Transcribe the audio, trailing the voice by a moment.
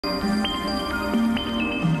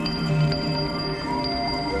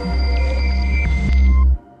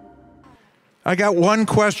I got one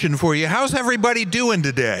question for you. How's everybody doing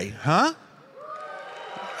today, huh?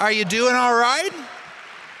 Are you doing all right?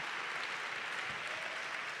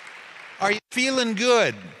 Are you feeling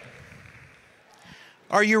good?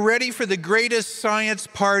 Are you ready for the greatest science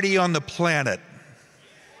party on the planet?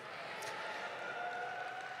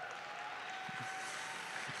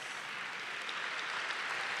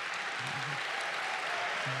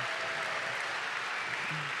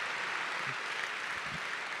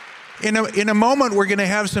 In a moment, we're going to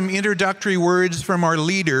have some introductory words from our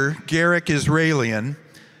leader, Garik Israelian,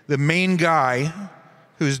 the main guy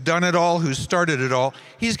who's done it all, who started it all.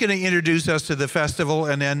 He's going to introduce us to the festival,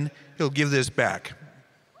 and then he'll give this back.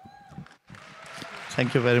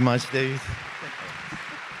 Thank you very much, David.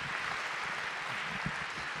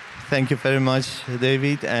 Thank you very much,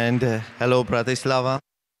 David, and hello, Bratislava.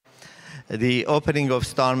 The opening of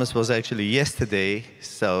Starmus was actually yesterday,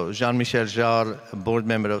 so Jean Michel Jarre, a board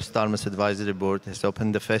member of Starmus Advisory Board, has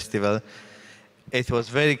opened the festival. It was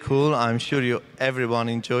very cool. I'm sure everyone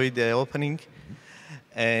enjoyed the opening.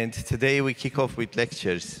 And today we kick off with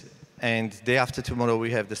lectures. And day after tomorrow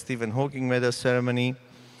we have the Stephen Hawking Medal ceremony.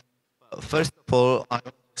 First of all, I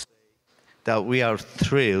want to say that we are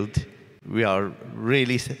thrilled. We are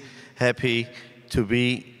really happy to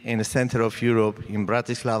be in the center of Europe, in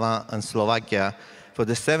Bratislava and Slovakia, for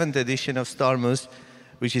the 7th edition of Starmus,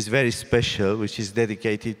 which is very special, which is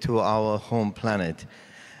dedicated to our home planet.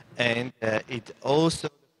 And it also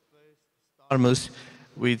Starmus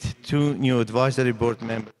with 2 new advisory board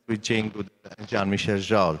members, with Goodall and Jean Michel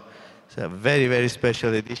Jarre. So a very, very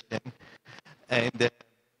special edition. And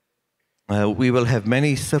we will have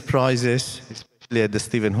many surprises, especially at the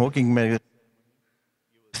Stephen Hawking Medal.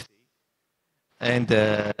 And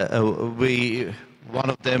one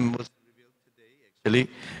of them was revealed today, actually.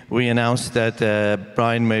 We announced that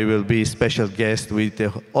Brian May will be special guest with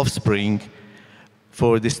the offspring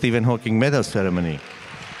for the Stephen Hawking Medal ceremony.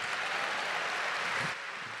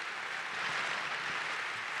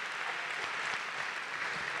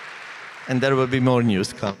 And there will be more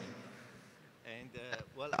news coming. And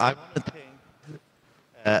well, I want to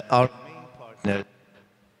thank our main partner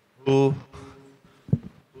who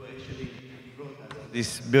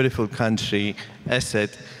this beautiful country,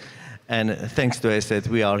 ESET, and thanks to ESET,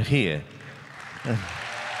 we are here.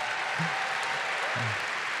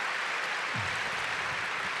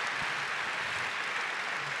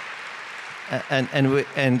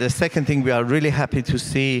 And the second thing, we are really happy to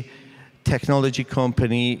see technology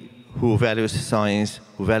company who values science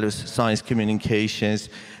communications,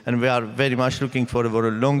 and we are very much looking forward for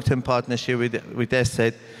a long-term partnership with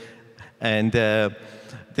ESET, and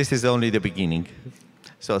this is only the beginning.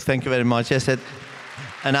 So thank you very much, ESET.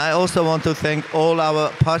 And I also want to thank all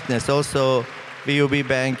our partners, also VUB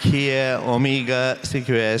Bank here, Omega,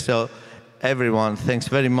 CQS, so everyone, thanks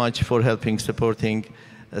very much for helping, supporting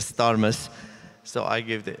Starmus. So I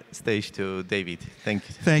give the stage to David. Thank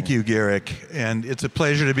you. Thank you, Garik, and it's a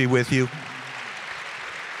pleasure to be with you.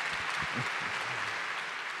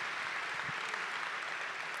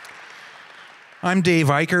 I'm Dave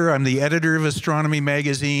Eicher. I'm the editor of Astronomy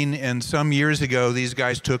Magazine, and some years ago, these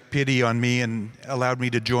guys took pity on me and allowed me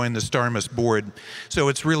to join the Starmus board. So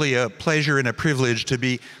it's really a pleasure and a privilege to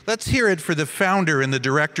be. Let's hear it for the founder and the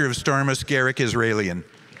director of Starmus, Garik Israelian.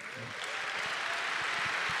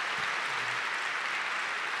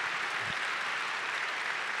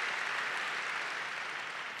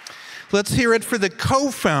 Let's hear it for the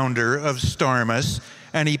co-founder of Starmus,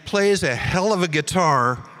 and he plays a hell of a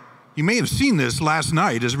guitar. You may have seen this last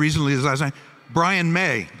night, as recently as last night, Brian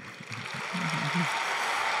May.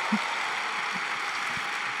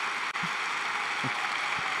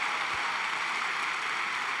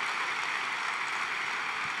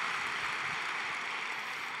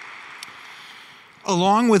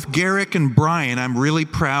 Along with Garik and Brian, I'm really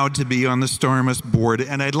proud to be on the Starmus board,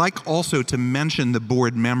 and I'd like also to mention the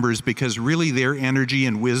board members because really their energy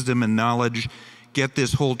and wisdom and knowledge get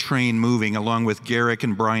this whole train moving, along with Garik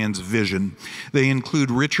and Brian's vision. They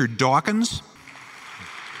include Richard Dawkins,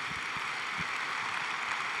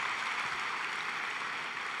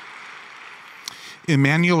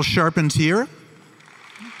 Emmanuel Charpentier,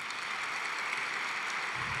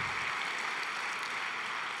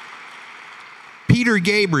 Peter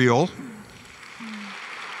Gabriel,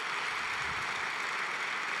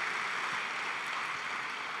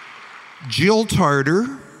 Jill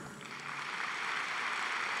Tarter,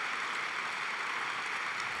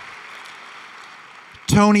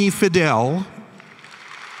 Tony Fadell,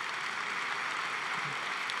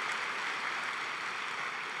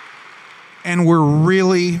 And we're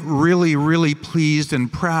really, really, really pleased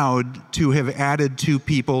and proud to have added 2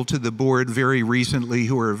 people to the board very recently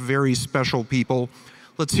who are very special people.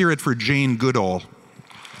 Let's hear it for Jane Goodall.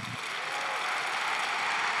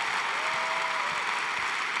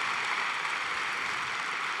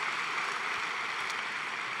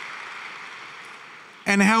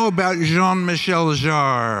 And how about Jean Michel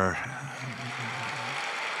Jarre?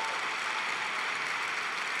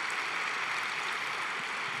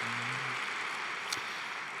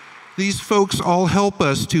 These folks all help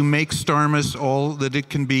us to make Starmus all that it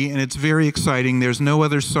can be, and it's very exciting. There's no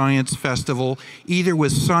other science festival, either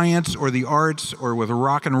with science or the arts or with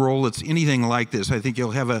rock and roll, that's anything like this. I think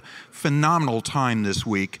you'll have a phenomenal time this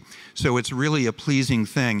week. So it's really a pleasing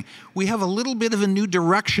thing. We have a little bit of a new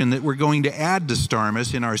direction that we're going to add to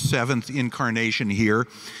Starmus in our 7th incarnation here,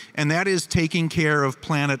 and that is taking care of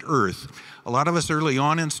planet Earth. A lot of us early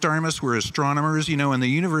on in Starmus were astronomers, you know, and the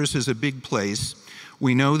universe is a big place.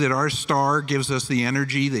 We know that our star gives us the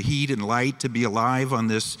energy, the heat, and light to be alive on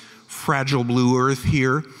this fragile blue Earth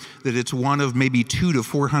here, that it's one of maybe 200 to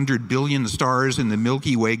 400 billion stars in the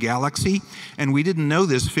Milky Way galaxy. And we didn't know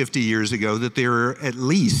this 50 years ago, that there are at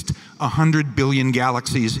least 100 billion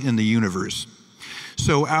galaxies in the universe.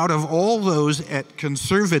 So out of all those at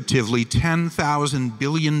conservatively 10,000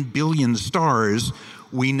 billion stars,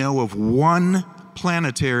 we know of one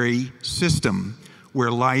planetary system where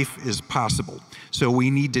life is possible. So we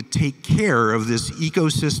need to take care of this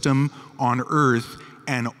ecosystem on Earth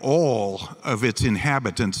and all of its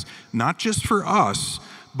inhabitants, not just for us,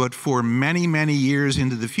 but for many, many years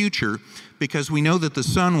into the future, because we know that the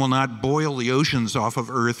sun will not boil the oceans off of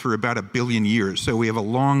Earth for about 1 billion years. So we have a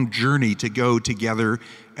long journey to go together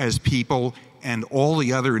as people and all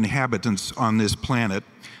the other inhabitants on this planet.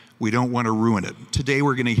 We don't want to ruin it. Today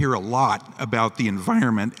we're going to hear a lot about the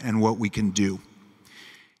environment and what we can do.